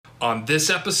On this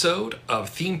episode of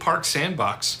Theme Park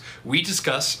Sandbox, we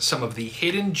discuss some of the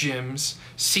hidden gems,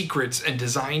 secrets, and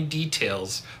design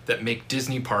details that make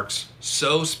Disney parks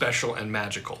so special and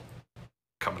magical.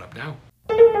 Coming up now.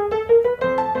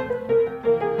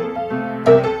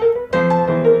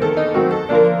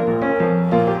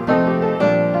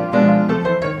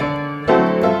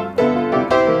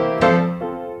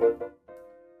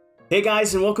 Hey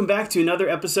guys, and welcome back to another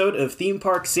episode of Theme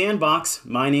Park Sandbox.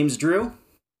 My name's Drew.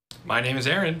 My name is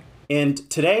Aaron. And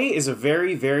today is a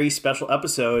very, very special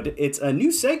episode. It's a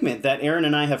new segment that Aaron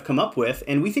and I have come up with,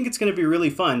 and we think it's going to be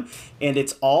really fun. And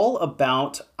it's all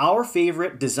about our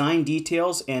favorite design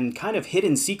details and kind of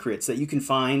hidden secrets that you can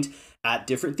find at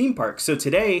different theme parks. So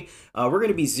today, we're going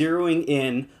to be zeroing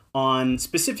in on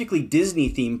specifically Disney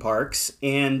theme parks,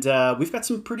 and we've got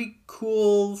some pretty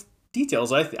cool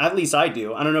details. At least I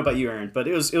do. I don't know about you, Aaron, but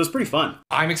it was pretty fun.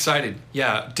 I'm excited.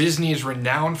 Yeah, Disney is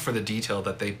renowned for the detail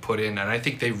that they put in, and I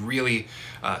think they really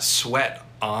sweat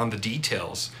on the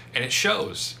details, and it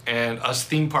shows. And us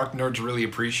theme park nerds really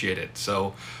appreciate it.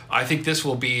 So I think this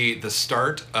will be the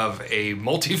start of a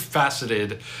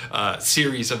multifaceted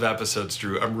series of episodes,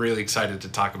 Drew. I'm really excited to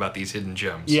talk about these hidden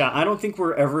gems. Yeah, I don't think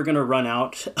we're ever going to run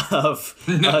out of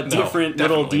different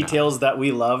little details that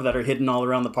we love that are hidden all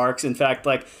around the parks. In fact,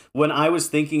 like when I was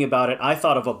thinking about it, I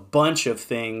thought of a bunch of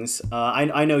things.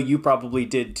 I know you probably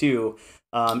did too.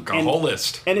 Got a whole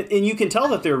list. And you can tell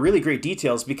that they're really great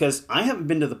details because I haven't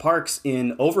been to the parks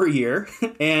in over a year,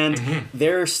 and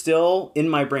they're still in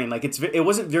my brain. Like it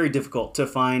wasn't very difficult to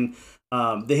find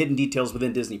the hidden details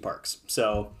within Disney parks.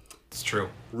 So it's true.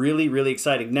 Really, really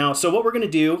exciting. Now, so what we're going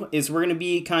to do is we're going to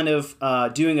be kind of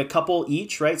doing a couple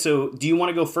each, right? So do you want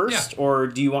to go first, or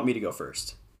do you want me to go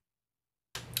first?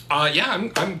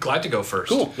 I'm glad to go first.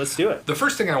 Cool, let's do it. The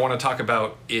first thing I want to talk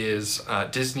about is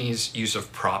Disney's use of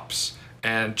props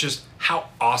and just how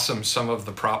awesome some of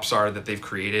the props are that they've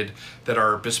created that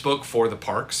are bespoke for the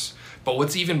parks. But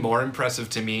what's even more impressive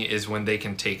to me is when they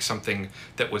can take something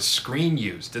that was screen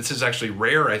used. This is actually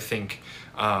rare, I think,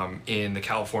 in the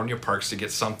California parks to get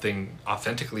something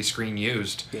authentically screen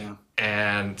used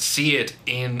and see it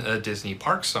in a Disney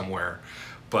park somewhere.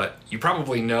 But you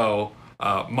probably know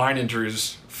mine and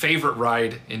Drew's favorite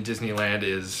ride in Disneyland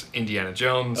is Indiana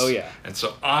Jones. Oh, yeah. And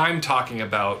so I'm talking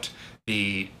about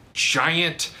the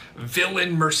giant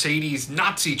villain Mercedes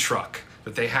Nazi truck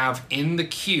that they have in the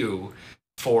queue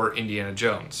for Indiana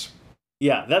Jones.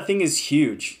 Yeah, that thing is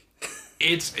huge.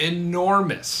 It's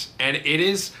enormous, and it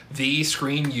is the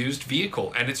screen-used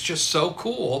vehicle, and it's just so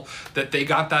cool that they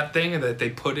got that thing and that they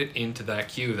put it into that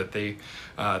queue, that they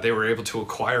were able to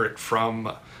acquire it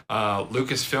from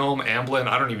Lucasfilm, Amblin.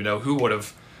 I don't even know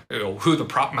who the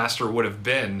prop master would have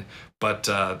been, but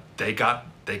they got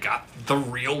the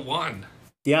real one.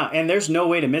 Yeah, and there's no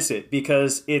way to miss it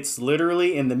because it's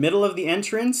literally in the middle of the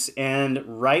entrance and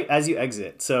right as you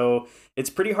exit. So it's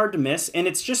pretty hard to miss, and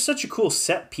it's just such a cool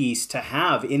set piece to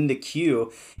have in the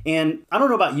queue. And I don't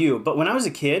know about you, but when I was a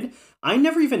kid, I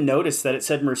never even noticed that it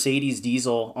said Mercedes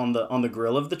diesel on the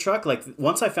grill of the truck. Like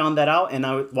once I found that out and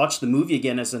I watched the movie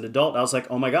again as an adult, I was like,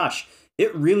 oh my gosh,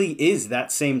 it really is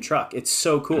that same truck. It's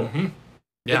so cool. Mm-hmm.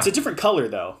 Yeah. It's a different color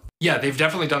though. Yeah, they've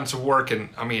definitely done some work, and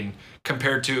I mean,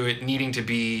 compared to it needing to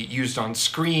be used on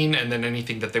screen and then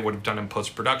anything that they would have done in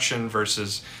post-production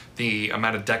versus the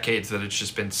amount of decades that it's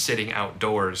just been sitting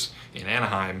outdoors in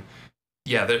Anaheim,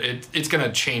 yeah, it's going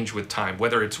to change with time.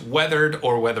 Whether it's weathered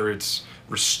or whether it's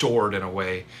restored in a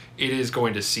way, it is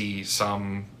going to see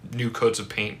some new coats of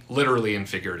paint, literally and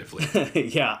figuratively.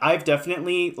 Yeah, I've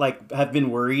definitely have been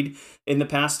worried in the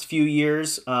past few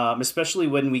years, especially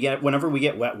whenever we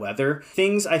get wet weather.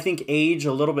 Things I think age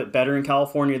a little bit better in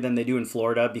California than they do in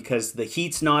Florida because the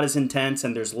heat's not as intense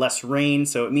and there's less rain.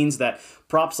 So it means that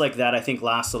props like that I think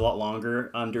last a lot longer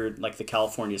under like the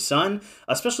California sun,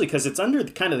 especially because it's under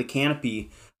kind of the canopy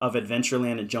of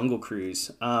Adventureland and Jungle Cruise.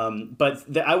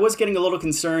 But I was getting a little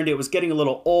concerned. It was getting a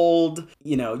little old.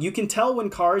 You know, you can tell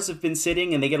when cars have been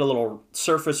sitting and they get a little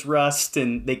surface rust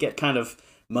and they get kind of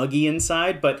muggy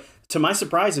inside. But to my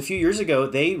surprise, a few years ago,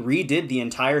 they redid the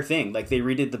entire thing. Like they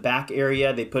redid the back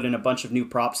area. They put in a bunch of new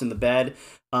props in the bed.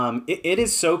 It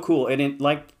is so cool. And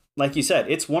like you said,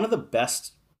 it's one of the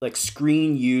best like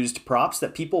screen used props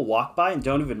that people walk by and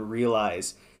don't even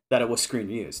realize that it was screen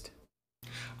used.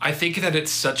 I think that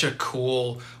it's such a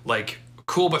cool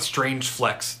but strange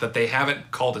flex that they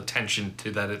haven't called attention to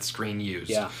that it's screen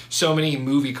used. Yeah. So many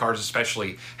movie cars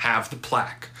especially have the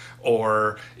plaque,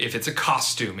 or if it's a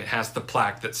costume, it has the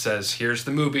plaque that says, here's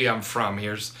the movie I'm from,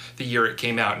 here's the year it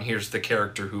came out, and here's the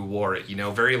character who wore it. You know,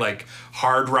 very like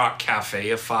Hard Rock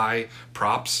Cafe-ify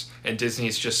props. And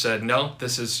Disney's just said, no,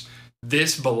 this is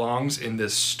this belongs in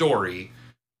this story,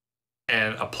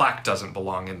 and a plaque doesn't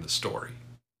belong in the story.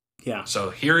 Yeah. So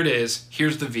here it is.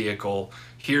 Here's the vehicle.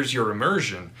 Here's your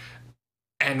immersion.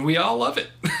 And we all love it.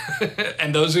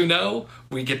 And those who know,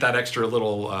 we get that extra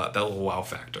little that little wow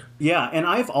factor. Yeah, and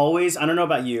I've always, I don't know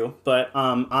about you, but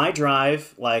I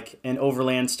drive like an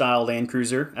overland style Land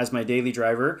Cruiser as my daily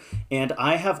driver, and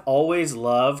I have always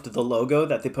loved the logo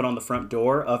that they put on the front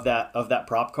door of that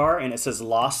prop car, and it says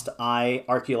Lost Eye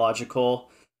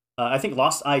Archaeological, I think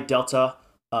Lost Eye Delta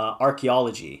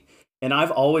Archaeology, and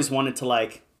I've always wanted to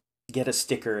like get a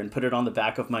sticker and put it on the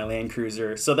back of my Land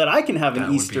Cruiser so that I can have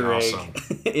an Easter egg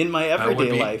in my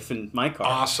everyday life in my car.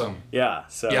 Awesome. Yeah.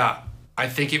 So yeah, I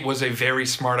think it was a very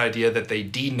smart idea that they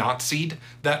denazi'd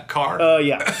that car.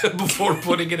 Before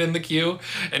putting it in the queue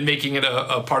and making it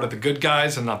a part of the good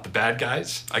guys and not the bad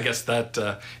guys. I guess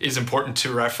that is important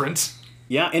to reference.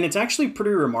 Yeah, and it's actually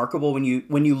pretty remarkable when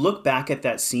you look back at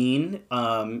that scene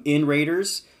in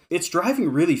Raiders. It's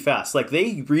driving really fast. Like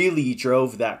they really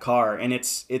drove that car, and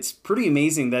it's pretty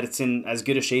amazing that it's in as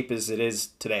good a shape as it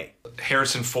is today.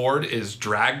 Harrison Ford is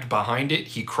dragged behind it.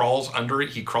 He crawls under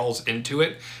it. He crawls into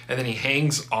it, and then he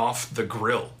hangs off the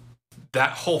grill.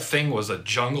 That whole thing was a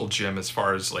jungle gym as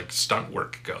far as like stunt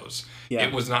work goes. Yeah.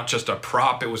 It was not just a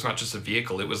prop. It was not just a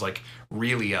vehicle. It was like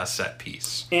really a set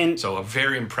piece. And so a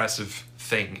very impressive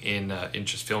thing in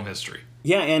just film history.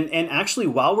 Yeah, and actually,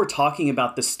 while we're talking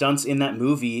about the stunts in that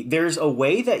movie, there's a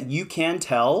way that you can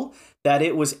tell that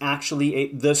it was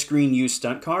actually the screen-used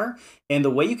stunt car. And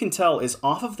the way you can tell is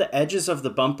off of the edges of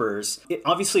the bumpers.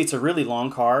 Obviously, it's a really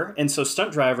long car, and so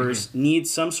stunt drivers need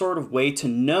some sort of way to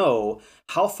know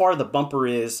how far the bumper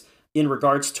is in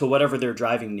regards to whatever they're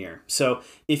driving near. So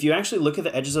if you actually look at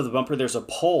the edges of the bumper, there's a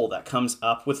pole that comes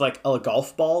up with like a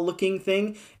golf ball looking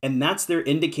thing. And that's their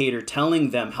indicator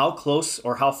telling them how close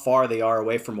or how far they are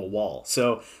away from a wall.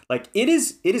 So like it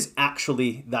is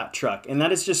actually that truck. And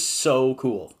that is just so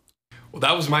cool. Well,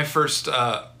 that was my first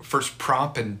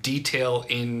prop and detail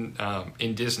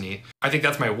in Disney. I think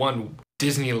that's my one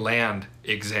Disneyland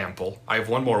example. I have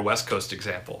one more West Coast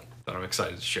example that I'm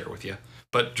excited to share with you.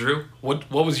 But Drew, what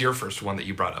was your first one that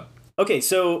you brought up? Okay,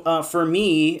 so for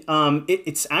me,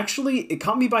 it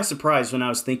caught me by surprise when I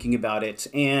was thinking about it,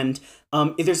 and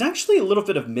there's actually a little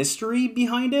bit of mystery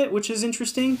behind it, which is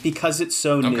interesting because it's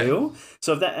so new.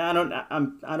 So that I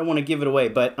don't want to give it away,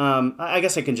 but I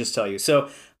guess I can just tell you. So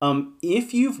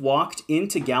if you've walked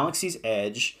into Galaxy's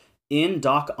Edge in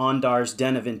Doc Ondar's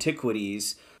Den of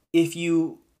Antiquities, if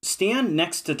you stand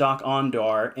next to Doc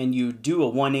Ondar and you do a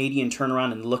 180 and turn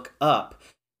around and look up,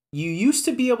 you used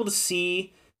to be able to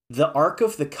see the Ark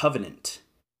of the Covenant.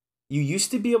 You used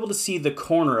to be able to see the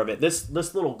corner of it. This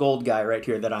little gold guy right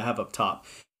here that I have up top.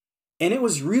 And it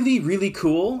was really, really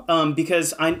cool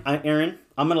because, Aaron,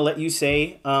 I'm going to let you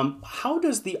say, how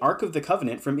does the Ark of the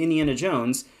Covenant from Indiana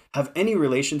Jones have any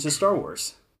relation to Star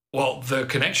Wars? Well, the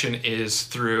connection is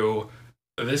through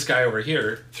this guy over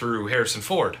here, through Harrison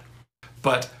Ford.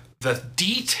 But the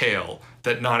detail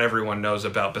that not everyone knows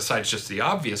about, besides just the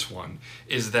obvious one,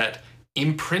 is that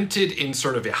imprinted in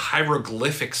sort of a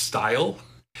hieroglyphic style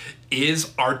is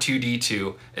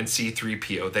R2-D2 and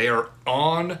C-3PO. They are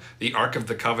on the Ark of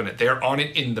the Covenant. They are on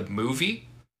it in the movie.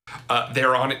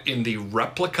 They're on it in the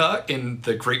replica in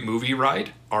the Great Movie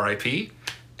Ride, RIP.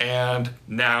 And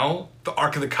now the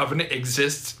Ark of the Covenant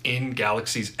exists in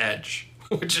Galaxy's Edge,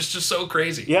 which is just so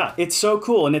crazy. Yeah, it's so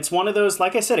cool. And it's one of those,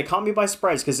 like I said, it caught me by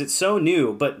surprise because it's so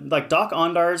new. But like Doc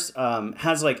Ondar's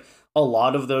has like a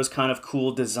lot of those kind of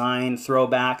cool design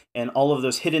throwback and all of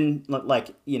those hidden like,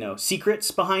 secrets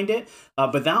behind it.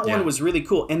 But that one was really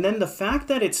cool. And then the fact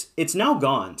that it's now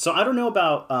gone. So I don't know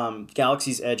about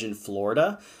Galaxy's Edge in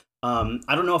Florida.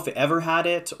 I don't know if it ever had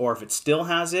it or if it still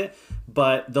has it,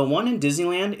 but the one in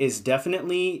Disneyland is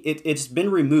definitely, it's been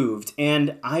removed.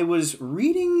 And I was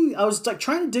like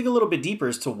trying to dig a little bit deeper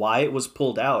as to why it was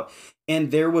pulled out.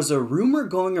 And there was a rumor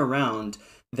going around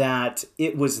that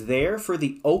it was there for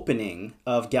the opening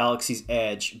of Galaxy's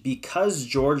Edge because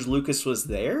George Lucas was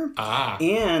there.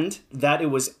 And that it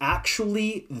was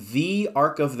actually the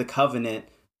Ark of the Covenant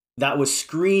that was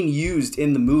screen used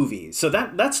in the movie. So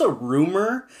that's a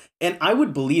rumor, and I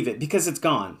would believe it because it's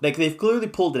gone. Like they've clearly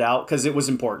pulled it out because it was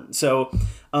important. So,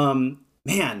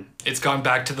 man, it's gone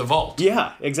back to the vault.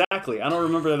 Yeah, exactly. I don't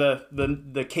remember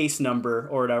the case number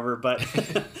or whatever, but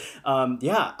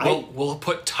we'll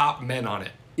put top men on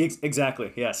it.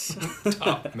 Exactly. Yes.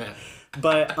 Top men.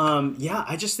 But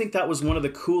I just think that was one of the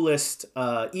coolest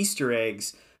Easter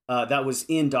eggs that was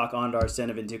in Doc Ondar's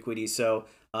Den of Antiquities. So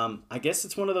I guess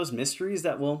it's one of those mysteries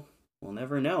that we'll We'll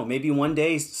never know. Maybe one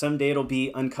day, someday it'll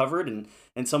be uncovered,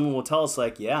 and someone will tell us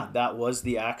like, yeah, that was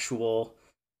the actual,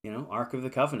 Ark of the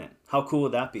Covenant. How cool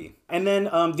would that be? And then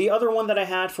the other one that I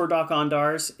had for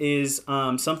Dok-Ondar's is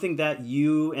something that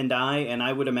you and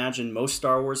I would imagine most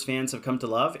Star Wars fans have come to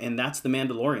love, and that's the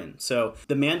Mandalorian. So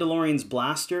the Mandalorian's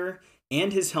blaster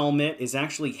and his helmet is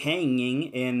actually hanging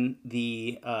in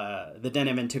the Den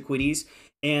of Antiquities.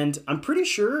 And I'm pretty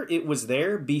sure it was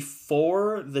there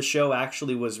before the show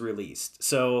actually was released.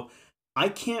 So I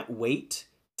can't wait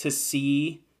to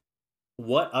see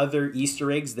what other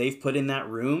Easter eggs they've put in that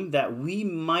room that we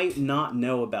might not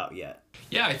know about yet.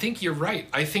 Yeah, I think you're right.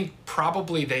 I think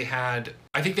probably they had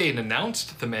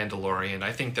announced The Mandalorian.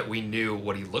 I think that we knew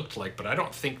what he looked like, but I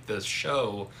don't think the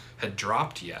show had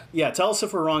dropped yet. Yeah, tell us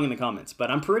if we're wrong in the comments, but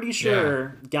I'm pretty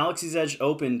sure Galaxy's Edge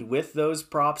opened with those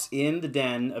props in the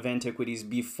Den of Antiquities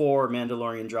before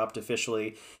Mandalorian dropped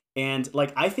officially. And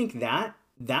like, I think that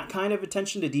kind of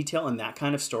attention to detail and that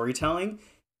kind of storytelling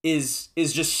is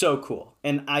just so cool.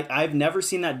 And I've never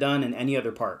seen that done in any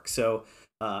other park. So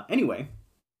anyway,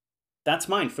 that's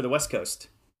mine for the West Coast.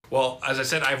 Well, as I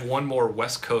said, I have one more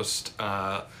West Coast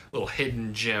little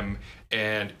hidden gem.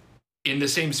 And in the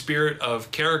same spirit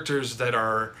of characters that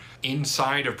are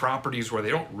inside of properties where they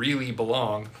don't really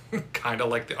belong, kind of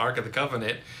like the Ark of the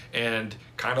Covenant, and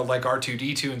kind of like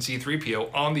R2-D2 and C-3PO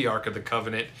on the Ark of the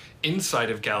Covenant inside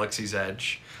of Galaxy's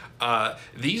Edge.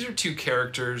 These are two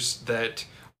characters that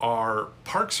are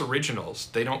parks originals.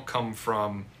 They don't come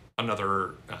from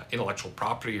another intellectual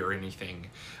property or anything,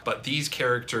 but these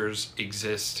characters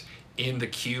exist in the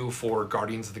queue for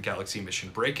Guardians of the Galaxy Mission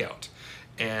Breakout,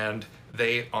 and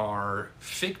they are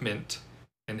Figment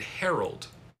and Harold.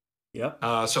 Yep.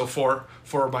 So for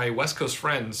my West Coast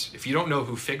friends, if you don't know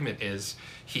who Figment is,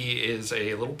 he is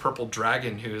a little purple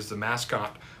dragon who is the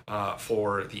mascot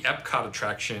for the Epcot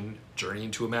attraction Journey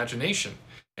into Imagination,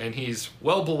 and he's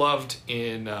well beloved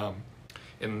in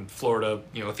Florida,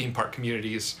 theme park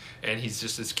communities, and he's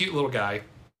just this cute little guy.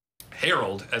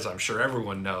 Harold, as I'm sure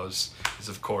everyone knows, is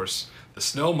of course the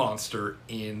snow monster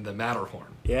in the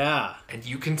Matterhorn. Yeah. And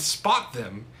you can spot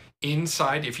them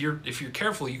inside, if you're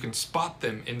careful, you can spot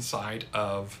them inside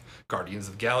of Guardians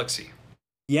of the Galaxy.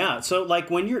 Yeah, so like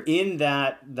when you're in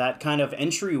that kind of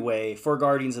entryway for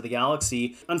Guardians of the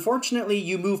Galaxy, unfortunately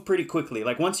you move pretty quickly.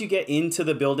 Like once you get into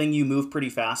the building, you move pretty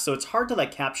fast. So it's hard to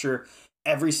like capture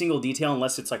every single detail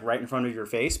unless it's like right in front of your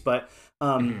face. But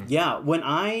yeah, when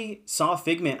I saw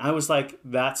Figment, I was like,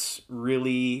 that's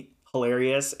really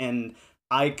hilarious. And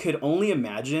I could only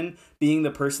imagine being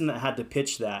the person that had to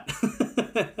pitch that.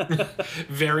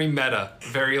 Very meta,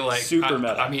 very like super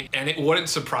meta. I mean, and it wouldn't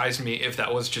surprise me if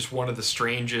that was just one of the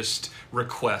strangest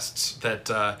requests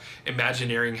that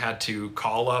Imagineering had to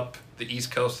call up the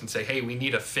East Coast and say, hey, we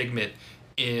need a Figment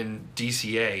in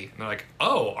DCA. And they're like,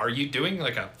 oh, are you doing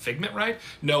like a Figment ride?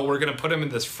 No, we're going to put him in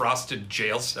this frosted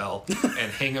jail cell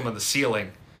and hang him on the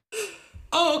ceiling.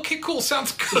 Oh, okay, cool.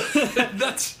 Sounds good.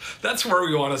 That's where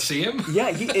we want to see him. Yeah,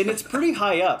 and it's pretty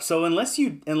high up. So unless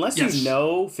you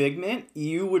know Figment,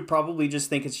 you would probably just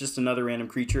think it's just another random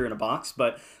creature in a box.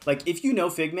 But like if you know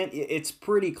Figment, it's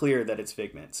pretty clear that it's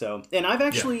Figment. So, and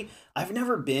I've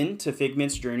never been to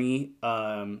Figment's journey.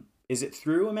 Is it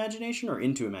through Imagination or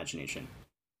into Imagination?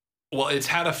 Well, it's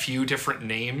had a few different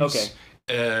names.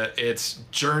 Okay. It's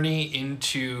Journey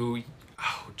into...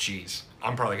 Oh, geez.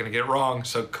 I'm probably going to get it wrong,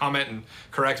 so comment and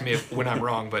correct me when I'm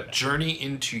wrong, but Journey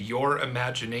into Your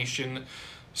Imagination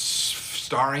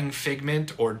starring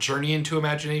Figment, or Journey into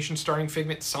Imagination starring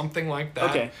Figment, something like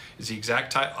that is the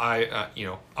exact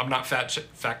title. I'm not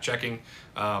fact-checking.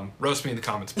 Roast me in the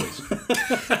comments, please.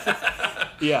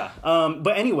 Yeah.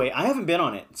 But anyway, I haven't been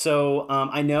on it. So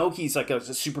I know he's like a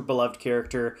super beloved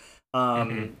character.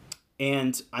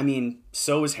 And I mean,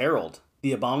 so is Harold,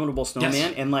 the Abominable Snowman.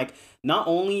 Yes. And like, not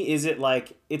only is it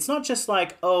like, it's not just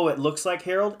like, oh, it looks like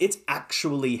Harold. It's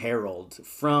actually Harold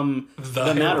from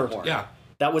the Matterhorn. Yeah.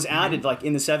 That was added like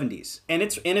in the 70s. And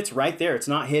it's right there. It's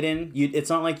not hidden. It's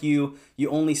not like you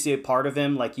only see a part of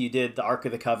him like you did the Ark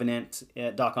of the Covenant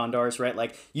at Dok-Ondar's, right?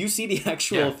 Like you see the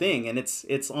actual thing, and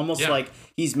it's almost like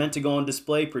he's meant to go on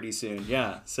display pretty soon.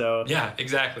 Yeah. So yeah,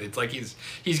 exactly. It's like he's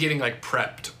getting like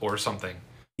prepped or something.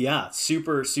 Yeah,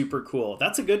 super, super cool.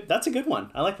 That's a good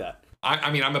one. I like that.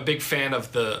 I mean, I'm a big fan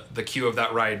of the queue of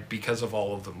that ride because of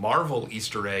all of the Marvel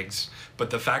Easter eggs, but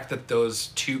the fact that those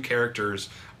two characters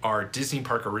are Disney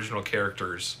Park original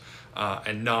characters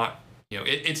and not You know,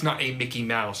 it's not a Mickey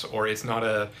Mouse or it's not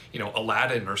a,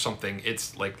 Aladdin or something.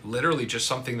 It's like literally just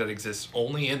something that exists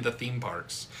only in the theme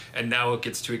parks. And now it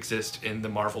gets to exist in the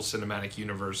Marvel Cinematic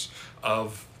Universe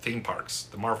of theme parks,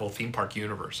 the Marvel theme park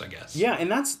universe, I guess. Yeah, and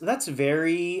that's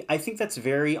very, I think that's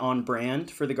very on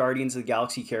brand for the Guardians of the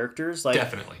Galaxy characters. Like,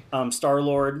 definitely.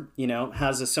 Star-Lord,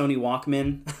 has a Sony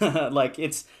Walkman. Like,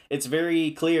 it's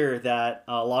very clear that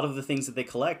a lot of the things that they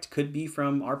collect could be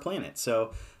from our planet.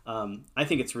 So I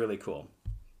think it's really cool.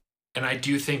 And I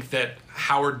do think that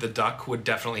Howard the Duck would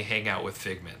definitely hang out with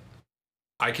Figment.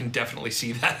 I can definitely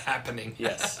see that happening.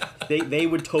 Yes, they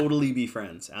would totally be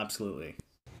friends. Absolutely.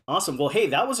 Awesome. Well, hey,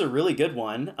 that was a really good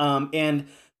one. And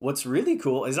what's really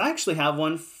cool is I actually have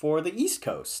one for the East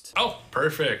Coast. Oh,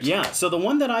 perfect. Yeah. So the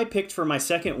one that I picked for my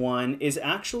second one is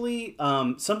actually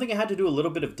something I had to do a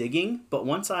little bit of digging. But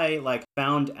once I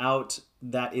found out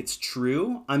that it's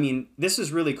true, I mean, this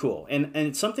is really cool. And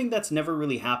it's something that's never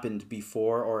really happened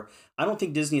before, or I don't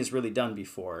think Disney has really done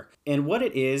before. And what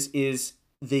it is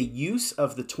the use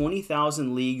of the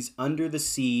 20,000 Leagues Under the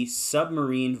Sea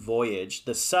submarine voyage,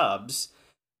 the subs,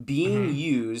 being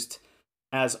used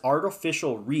as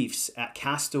artificial reefs at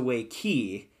Castaway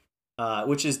Cay,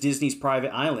 which is Disney's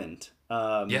private island.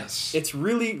 Yes. It's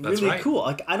really right. cool.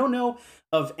 Like, I don't know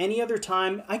of any other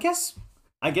time. I guess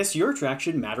your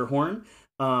attraction, Matterhorn,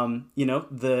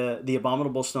 the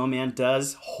Abominable Snowman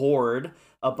does hoard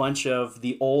a bunch of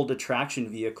the old attraction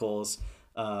vehicles.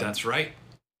 That's right.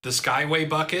 The Skyway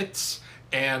buckets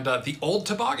and the old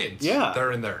toboggans. Yeah.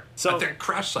 They're in there. So, at their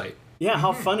crash site. Yeah,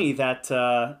 how funny that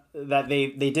that they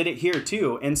did it here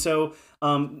too. And so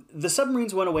the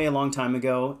submarines went away a long time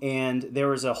ago, and there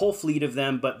was a whole fleet of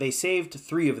them, but they saved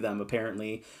 3 of them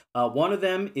apparently. One of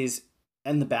them is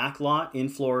in the back lot in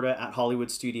Florida at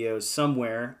Hollywood Studios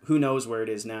somewhere. Who knows where it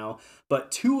is now?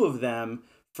 But 2 of them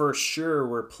for sure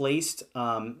were placed.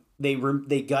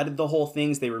 They gutted the whole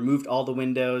things. They removed all the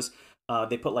windows.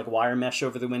 They put wire mesh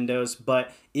over the windows.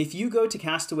 But if you go to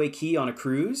Castaway Cay on a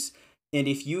cruise, and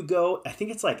if you go, I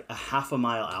think it's a half a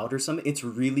mile out or something, it's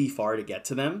really far to get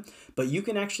to them. But you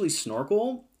can actually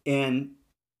snorkel and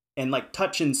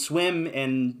touch and swim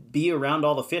and be around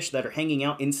all the fish that are hanging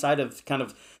out inside of kind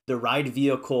of the ride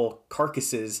vehicle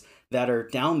carcasses that are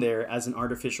down there as an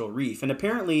artificial reef. And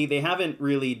apparently they haven't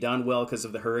really done well because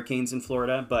of the hurricanes in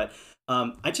Florida. But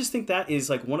I just think that is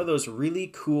one of those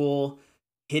really cool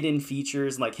hidden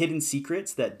features, hidden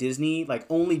secrets that Disney,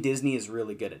 only Disney is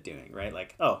really good at doing, right?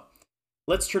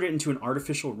 Let's turn it into an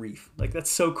artificial reef. That's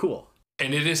so cool.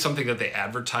 And it is something that they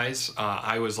advertise.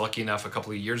 I was lucky enough a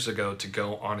couple of years ago to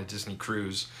go on a Disney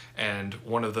cruise, and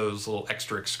one of those little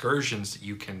extra excursions that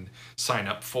you can sign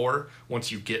up for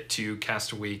once you get to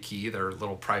Castaway Cay, their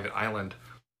little private island,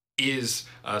 is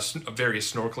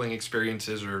various snorkeling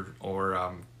experiences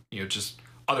or just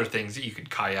other things that you could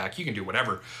kayak, you can do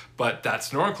whatever. But that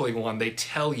snorkeling one, they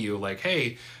tell you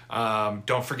hey,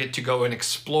 don't forget to go and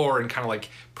explore, and kind of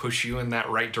push you in that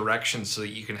right direction so that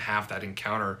you can have that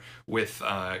encounter with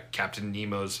Captain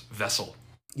Nemo's vessel.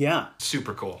 Yeah.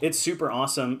 Super cool. It's super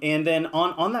awesome. And then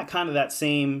on that kind of that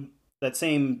same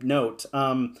note,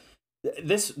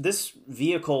 this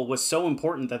vehicle was so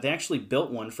important that they actually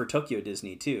built one for Tokyo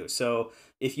Disney too. So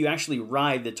if you actually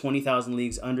ride the 20,000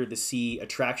 Leagues Under the Sea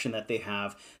attraction that they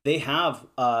have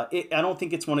I don't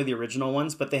think it's one of the original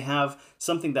ones, but they have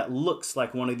something that looks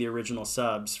like one of the original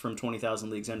subs from 20,000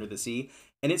 Leagues Under the Sea.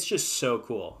 And it's just so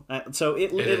cool. So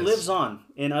it lives on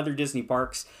in other Disney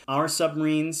parks. Our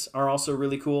submarines are also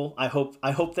really cool. I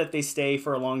hope that they stay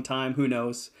for a long time. Who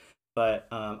knows? But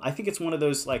I think it's one of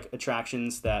those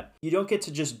attractions that you don't get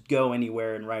to just go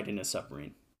anywhere and ride in a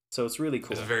submarine. So it's really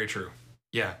cool. It's very true.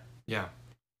 Yeah.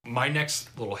 My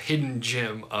next little hidden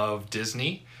gem of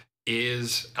Disney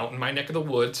is out in my neck of the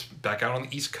woods, back out on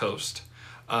the East Coast.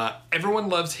 Everyone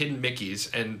loves hidden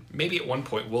Mickeys, and maybe at one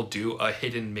point we'll do a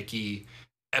hidden Mickey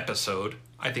episode.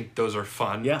 I think those are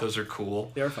fun. Yeah. Those are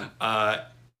cool. They are fun.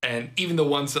 And even the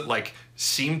ones that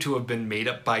seem to have been made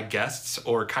up by guests,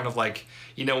 or kind of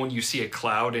when you see a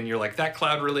cloud and you're that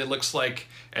cloud really looks like,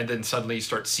 and then suddenly you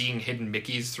start seeing hidden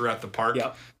Mickeys throughout the park.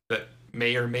 Yep. That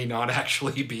may or may not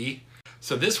actually be.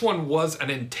 So this one was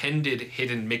an intended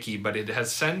hidden Mickey, but it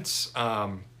has since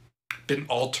been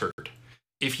altered.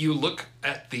 If you look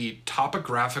at the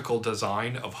topographical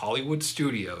design of Hollywood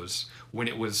Studios when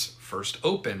it was first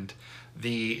opened,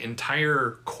 the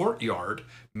entire courtyard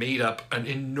made up an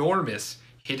enormous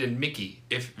hidden Mickey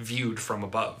if viewed from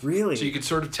above. Really? So you could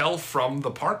sort of tell from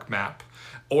the park map,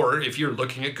 or if you're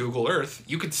looking at Google Earth,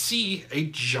 you could see a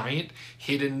giant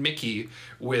hidden Mickey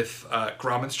with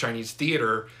Grauman's Chinese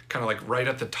Theater kind of right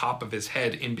at the top of his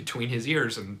head in between his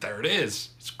ears, and there it is.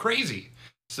 It's crazy.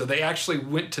 So they actually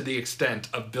went to the extent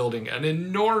of building an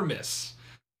enormous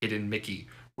hidden Mickey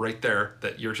right there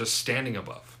that you're just standing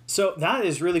above. So that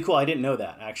is really cool. I didn't know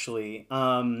that, actually.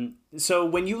 So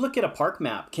when you look at a park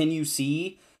map, can you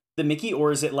see the Mickey,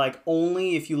 or is it like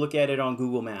only if you look at it on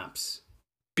Google Maps?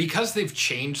 Because they've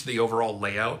changed the overall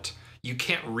layout, you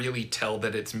can't really tell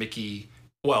that it's Mickey.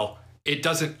 Well, it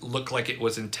doesn't look like it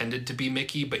was intended to be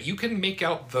Mickey, but you can make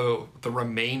out the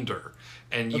remainder,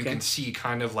 and you can see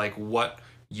kind of like what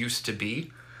used to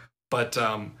be. But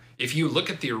if you look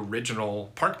at the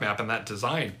original park map and that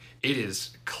design, it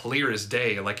is clear as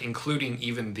day, like including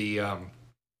even the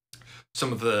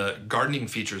some of the gardening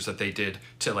features that they did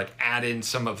to like add in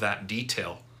some of that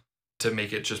detail to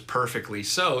make it just perfectly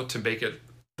so, to make it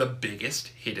the biggest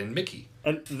hidden Mickey.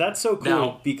 And that's so cool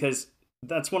now, because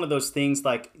that's one of those things,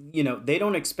 like, you know, they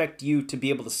don't expect you to be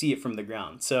able to see it from the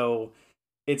ground. So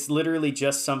it's literally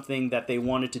just something that they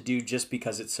wanted to do just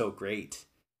because it's so great.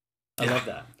 I love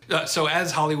that. So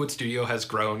as Hollywood Studio has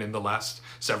grown in the last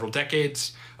several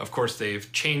decades, of course, they've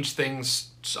changed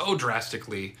things so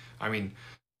drastically. I mean,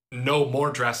 no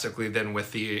more drastically than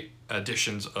with the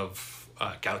additions of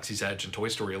Galaxy's Edge and Toy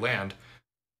Story Land.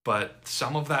 But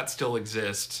some of that still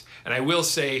exists. And I will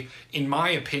say, in my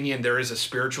opinion, there is a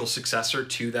spiritual successor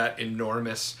to that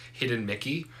enormous hidden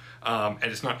Mickey. And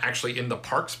it's not actually in the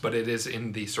parks, but it is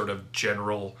in the sort of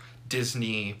general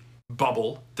Disney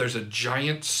bubble. There's a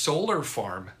giant solar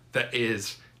farm that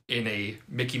is in a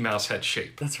Mickey Mouse head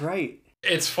shape. That's right.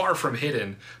 It's far from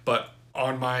hidden, but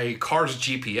on my car's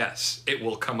GPS, it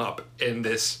will come up in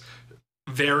this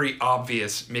very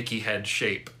obvious Mickey head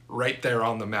shape right there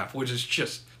on the map, which is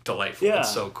just delightful. Yeah,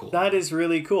 it's so cool. That is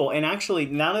really cool. And actually,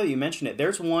 now that you mention it,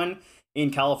 there's one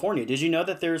in California. Did you know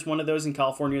that there's one of those in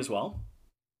California as well?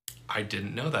 I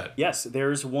didn't know that. Yes,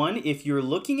 there's one. If you're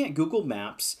looking at Google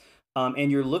Maps,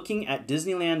 and you're looking at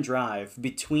Disneyland Drive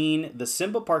between the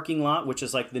Simba parking lot, which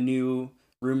is like the new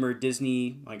rumored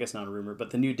Disney, I guess not a rumor,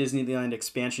 but the new Disneyland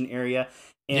expansion area,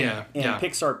 and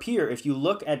Pixar Pier, if you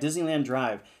look at Disneyland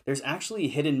Drive, there's actually a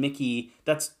hidden Mickey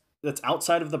that's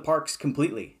outside of the parks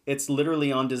completely. It's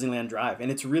literally on Disneyland Drive,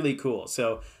 and it's really cool.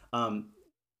 So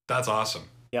that's awesome.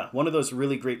 Yeah, one of those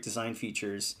really great design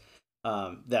features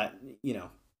that, you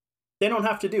know, they don't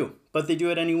have to do, but they do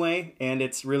it anyway, and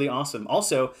it's really awesome.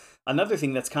 Also, another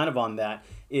thing that's kind of on that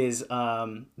is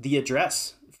the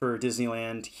address for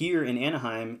Disneyland here in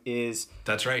Anaheim is,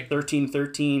 that's right,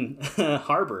 1313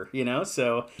 Harbor, you know?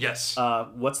 So yes.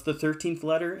 What's the 13th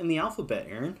letter in the alphabet,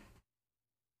 Aaron?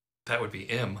 That would be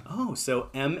M. Oh, so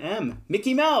MM,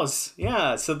 Mickey Mouse.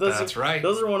 Yeah, so that's right.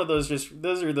 Those are one of those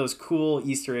those cool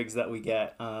Easter eggs that we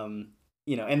get,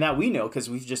 you know, and that we know because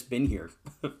we've just been here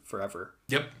forever.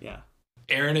 Yep. Yeah.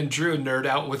 Aaron and Drew nerd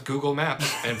out with Google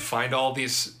Maps and find all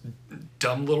these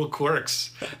dumb little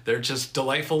quirks. They're just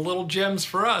delightful little gems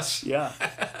for us. Yeah.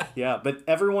 Yeah, but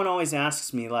everyone always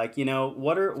asks me, like, you know,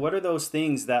 what are those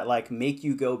things that like make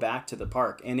you go back to the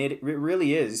park? And it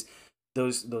really is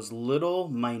those little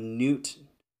minute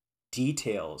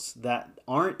details that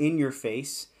aren't in your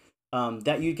face,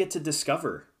 that you get to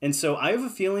discover. And so I have a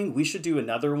feeling we should do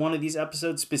another one of these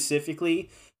episodes specifically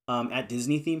at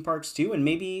Disney theme parks too, and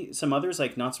maybe some others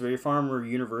like Knott's Berry Farm or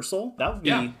Universal.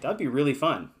 That'd be really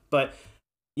fun. But,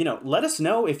 you know, let us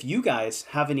know if you guys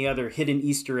have any other hidden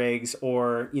Easter eggs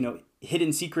or, you know,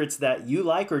 hidden secrets that you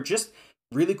like, or just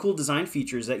really cool design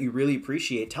features that you really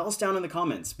appreciate. Tell us down in the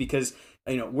comments, because,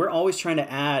 you know, we're always trying to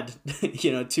add,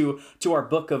 you know, to our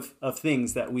book of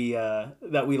things that we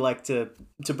like to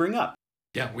bring up.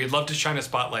 Yeah, we'd love to shine a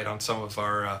spotlight on some of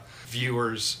our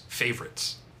viewers'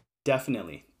 favorites.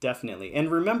 Definitely.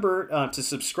 And remember to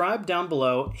subscribe down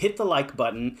below, hit the like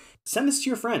button, send this to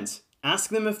your friends. Ask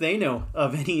them if they know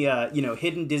of any, you know,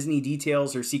 hidden Disney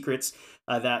details or secrets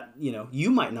that, you know,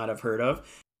 you might not have heard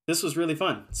of. This was really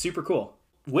fun. Super cool.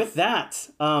 With that,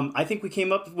 I think we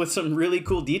came up with some really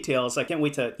cool details. I can't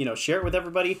wait to, you know, share it with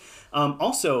everybody.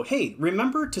 Also, hey,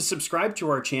 remember to subscribe to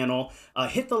our channel,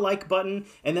 hit the like button,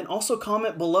 and then also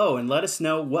comment below and let us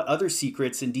know what other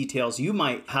secrets and details you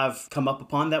might have come up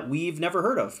upon that we've never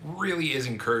heard of. Really is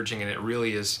encouraging, and it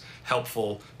really is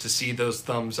helpful to see those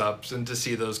thumbs ups and to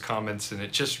see those comments, and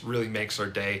it just really makes our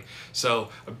day. So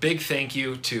a big thank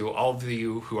you to all of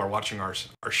you who are watching our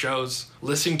shows,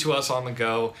 listening to us on the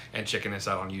go, and checking us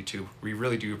out on YouTube. We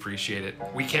really do appreciate it.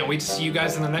 We can't wait to see you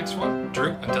guys in the next one.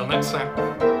 Drew, until next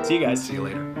time. See you guys. See you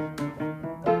later.